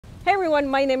Hey everyone,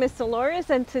 my name is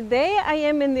Dolores and today I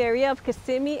am in the area of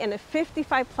Kissimmee in a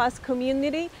 55 plus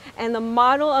community, and the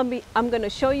model I'm going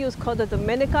to show you is called the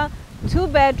Dominica. 2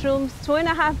 bedrooms,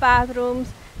 2.5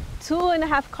 bathrooms,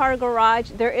 2.5 car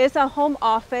garage. There is a home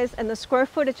office and the square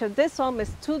footage of this home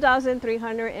is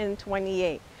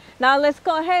 2,328. Now let's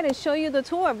go ahead and show you the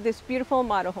tour of this beautiful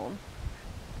model home.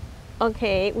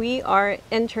 Okay, we are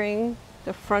entering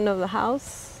the front of the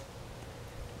house.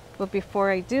 But before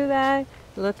I do that,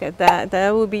 look at that.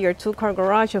 That will be your 2-car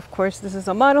garage. Of course, this is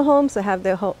a model home, so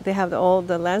they have all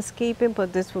the landscaping,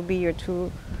 but this will be your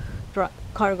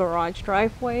 2-car garage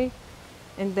driveway.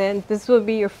 And then this will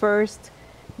be your first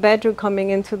bedroom coming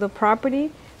into the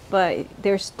property. But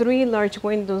there's 3 large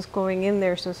windows going in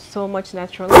there, so much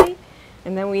natural light.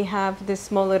 And then we have this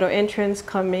small little entrance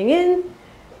coming in,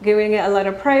 giving it a lot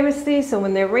of privacy. So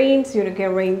when it rains, you don't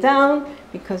get rained down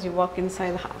because you walk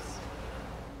inside the house.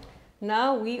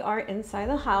 Now we are inside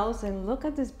the house and look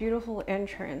at this beautiful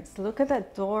entrance. Look at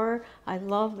that door. I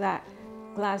love that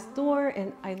glass door,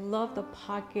 and I love the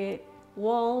pocket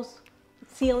walls,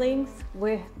 ceilings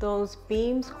with those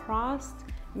beams crossed.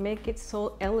 Make it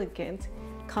so elegant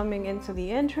coming into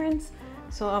the entrance.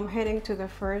 So I'm heading to the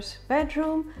first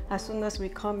bedroom as soon as we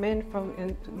come in from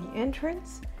the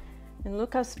entrance. And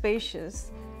look how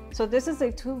spacious. So this is a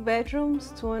 2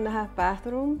 bedrooms, 2.5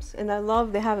 bathrooms, and I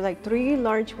love they have like 3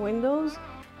 large windows,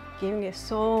 giving it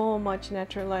so much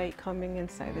natural light coming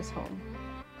inside this home.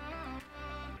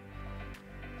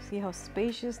 See how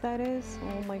spacious that is?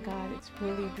 Oh my God, it's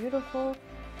really beautiful.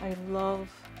 I love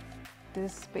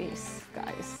this space,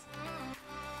 guys.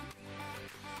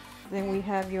 Then we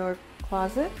have your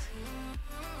closet.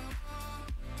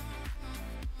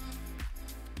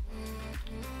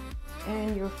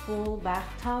 And your full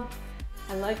bathtub.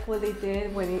 I like what they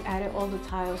did where they added all the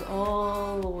tiles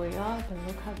all the way up, and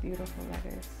look how beautiful that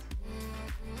is.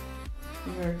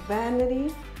 Your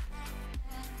vanity.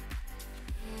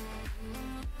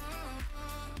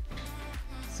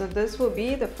 So this will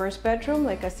be the first bedroom.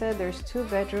 Like I said, there's 2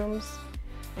 bedrooms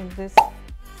in this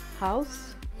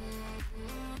house.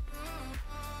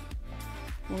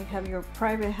 We have your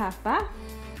private half bath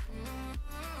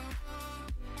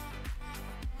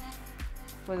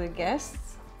for the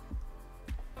guests.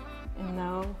 And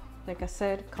now, like I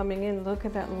said, coming in, look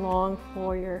at that long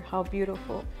foyer, how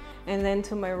beautiful. And then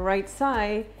to my right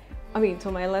side,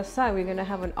 to my left side, we're gonna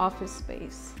have an office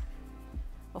space,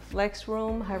 a flex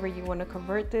room, however you want to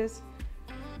convert this.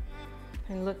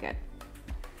 And look at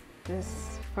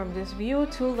this from this view,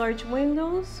 2 large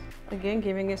windows, again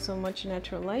giving it so much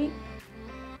natural light.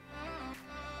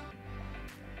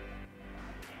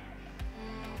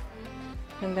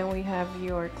 And then we have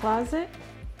your closet.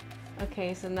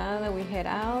 Okay, so now that we head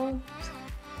out,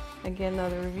 again,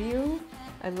 another view.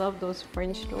 I love those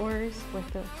French doors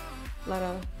with a lot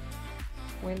of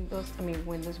windows,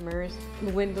 mirrors,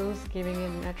 windows giving it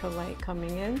natural light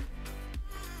coming in.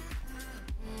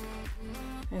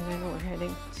 And then we're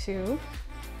heading to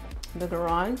the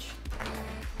garage.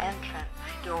 Entrance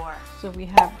door. So we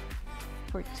have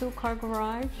for 2-car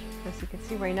garage. As you can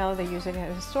see right now, they're using it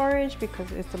as storage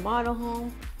because it's a model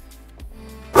home.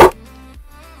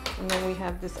 And then we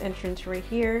have this entrance right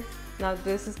here. Now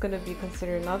this is going to be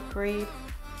considered an upgrade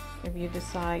if you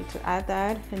decide to add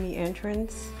that in the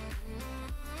entrance.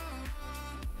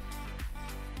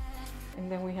 And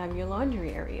then we have your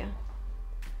laundry area.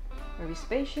 Very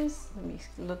spacious. Let me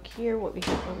look here what we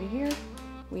have over here.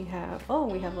 We have a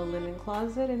linen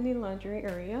closet in the laundry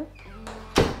area.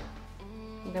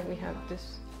 And then we have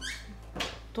this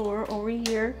door over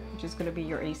here, which is going to be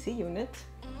your AC unit.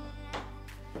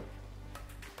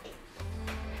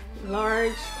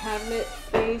 Large cabinet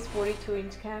space,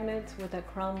 42-inch cabinets with a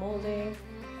crown molding,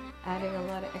 adding a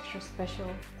lot of extra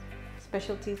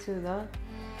specialty to the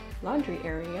laundry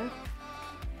area.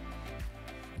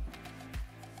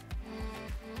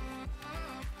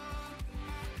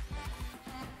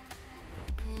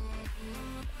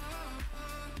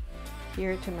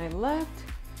 Here to my left,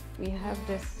 we have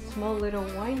this small little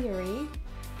winery.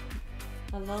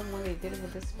 I love what they did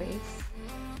with this space.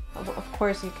 Of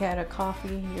course, you can add a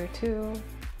coffee here too,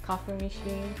 coffee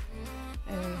machine.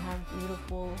 And we have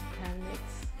beautiful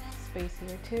cabinets space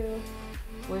here too,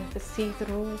 with the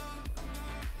see-through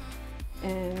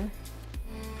and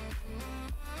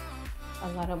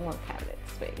a lot of more cabinet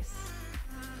space.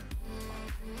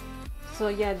 So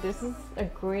yeah, this is a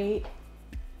great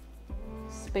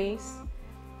space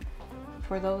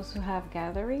for those who have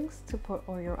gatherings to put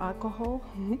all your alcohol.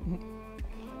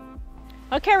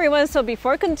 Okay everyone, so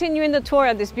before continuing the tour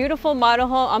of this beautiful model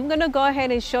home, I'm gonna go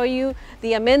ahead and show you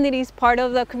the amenities part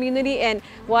of the community and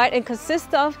what it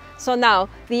consists of. So now,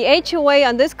 the HOA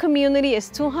on this community is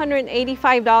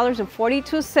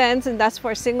 $285.42, and that's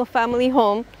for a single family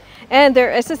home. And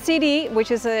there is a CD, which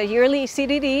is a yearly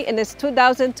CDD, and it's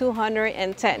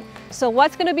 $2,210. So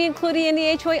what's gonna be included in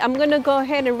the HOA? I'm gonna go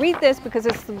ahead and read this because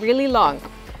it's really long.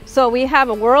 So we have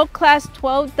a world-class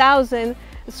 12,000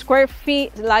 square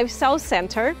feet lifestyle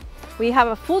center. We have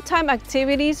a full-time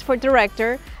activities for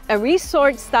director, a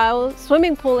resort style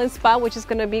swimming pool and spa, which is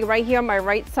going to be right here on my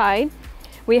right side.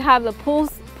 We have the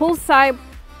poolside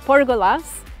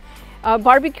pergolas,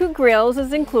 barbecue grills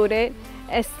is included,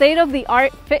 a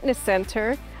state-of-the-art fitness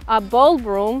center, a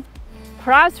ballroom,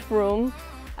 craft room,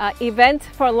 event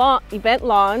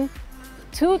lawn,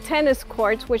 2 tennis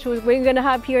courts, which we're going to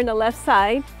have here on the left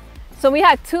side. So we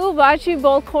have 2 bocce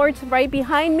ball courts right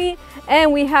behind me,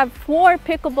 and we have 4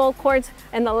 pickleball courts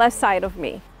on the left side of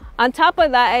me. On top of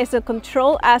that is a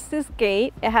control access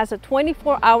gate. It has a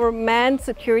 24-hour manned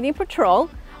security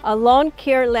patrol, a lawn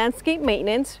care landscape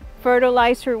maintenance,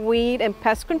 fertilizer, weed, and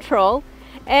pest control,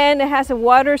 and it has a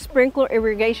water sprinkler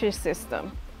irrigation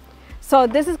system. So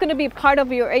this is going to be part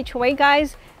of your HOA,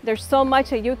 guys. There's so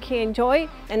much that you can enjoy.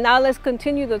 And now let's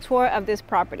continue the tour of this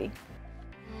property.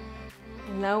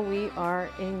 Now we are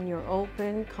in your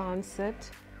open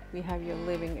concept. We have your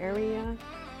living area,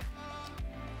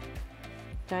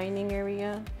 dining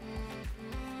area,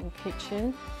 and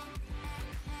kitchen.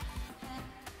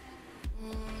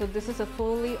 So this is a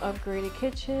fully upgraded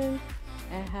kitchen.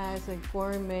 It has a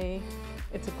gourmet,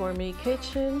 it's a gourmet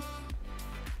kitchen.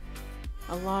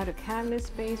 A lot of cabinet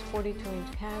space,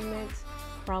 42-inch cabinets,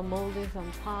 crown moldings on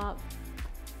top,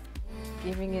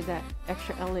 giving it that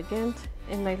extra elegant.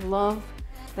 And I love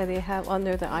that they have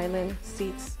under the island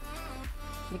seats.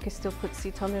 You can still put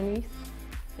seats underneath.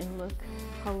 And look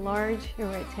how large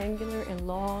and rectangular and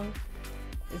long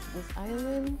is this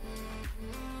island.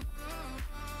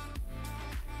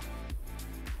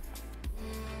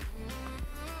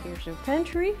 Here's your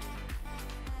pantry.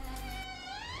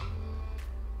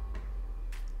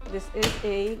 This is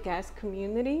a gas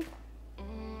community.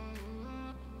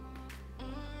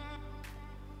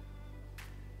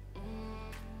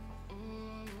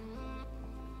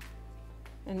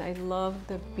 And I love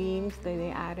the beams that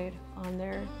they added on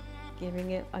there,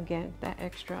 giving it, again, that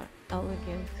extra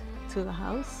elegant to the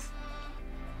house.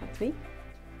 That's me.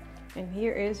 And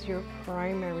here is your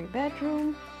primary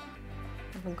bedroom.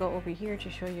 I'm gonna go over here to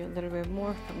show you a little bit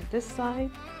more from this side.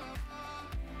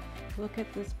 Look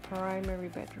at this primary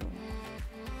bedroom.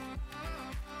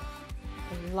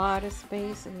 A lot of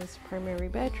space in this primary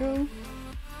bedroom.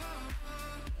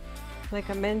 Like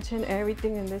I mentioned,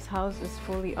 everything in this house is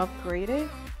fully upgraded.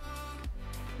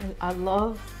 And I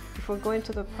love, before going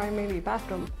to the primary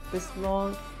bathroom, this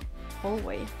long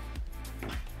hallway.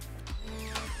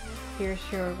 Here's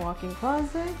your walk-in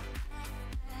closet.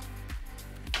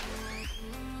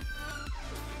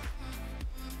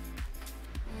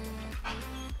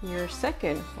 Your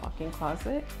second walk-in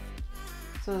closet.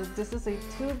 So this is a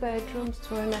 2 bedrooms,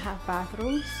 2.5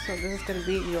 bathrooms. So this is gonna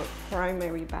be your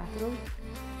primary bathroom.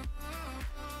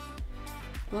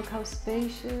 Look how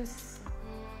spacious.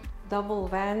 Double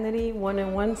vanity, one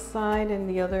on one side and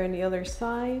the other on the other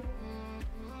side.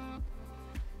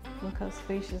 Look how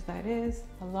spacious that is.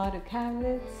 A lot of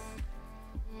cabinets.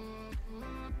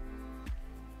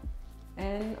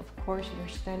 And of course your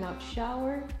stand-up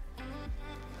shower.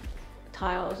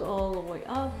 Tiles all the way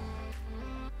up.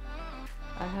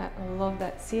 I love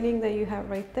that seating that you have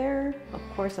right there. Of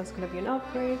course that's going to be an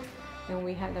upgrade. And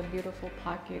we had a beautiful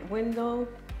pocket window,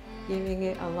 giving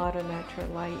it a lot of natural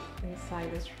light inside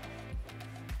this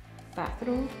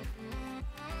bathroom.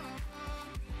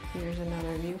 Here's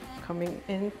another view coming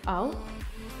in out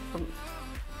from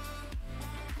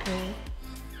the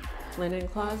linen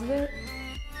closet.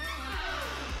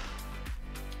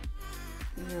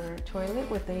 Your toilet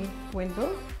with a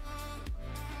window.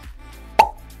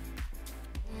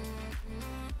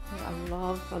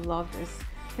 I love this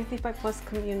 55 plus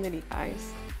community,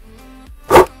 guys.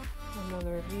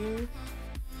 Another view.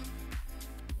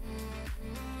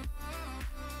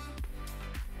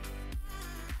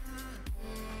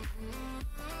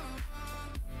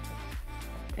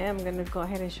 And I'm gonna go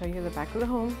ahead and show you the back of the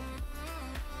home.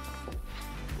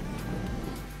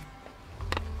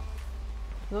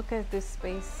 Look at this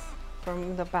space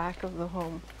from the back of the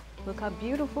home. Look how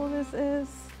beautiful this is.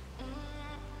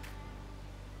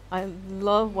 I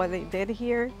love what they did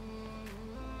here.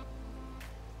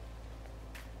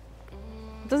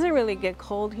 It doesn't really get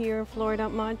cold here in Florida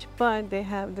much, but they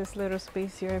have this little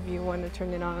space here if you want to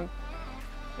turn it on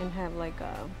and have like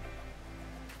a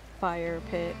fire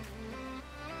pit.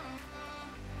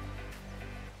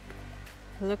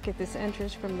 Look at this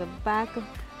entrance from the back of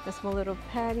the small little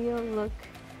patio. Look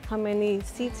how many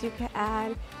seats you can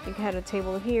add. You can have a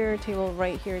table here, a table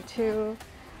right here too.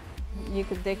 You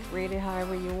could decorate it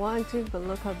however you want to, but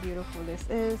look how beautiful this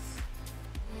is.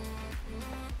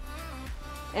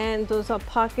 And those are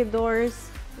pocket doors.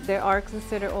 They are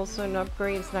considered also an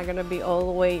upgrade. It's not gonna be all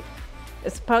the way,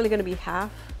 it's probably gonna be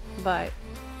half, but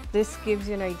this gives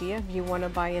you an idea. If you wanna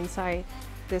buy inside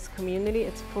this community,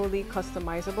 it's fully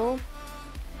customizable.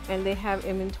 And they have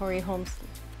inventory homes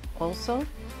also.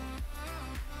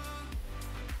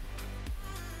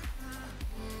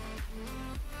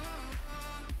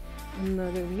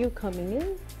 Another view coming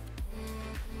in.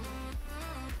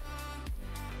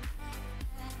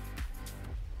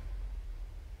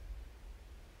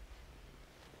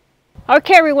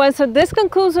 Okay everyone, so this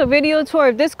concludes a video tour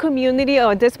of this community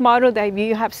or this model that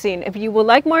you have seen. If you would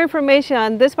like more information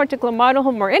on this particular model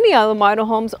home or any other model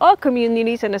homes or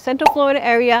communities in the Central Florida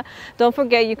area, don't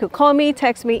forget you could call me,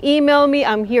 text me, email me.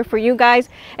 I'm here for you guys.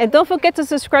 And don't forget to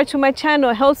subscribe to my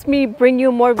channel. It helps me bring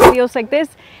you more videos like this.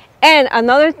 And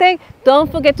another thing, don't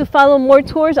forget to follow more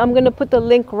tours. I'm going to put the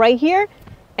link right here.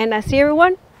 And I'll see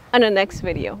everyone on the next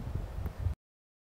video.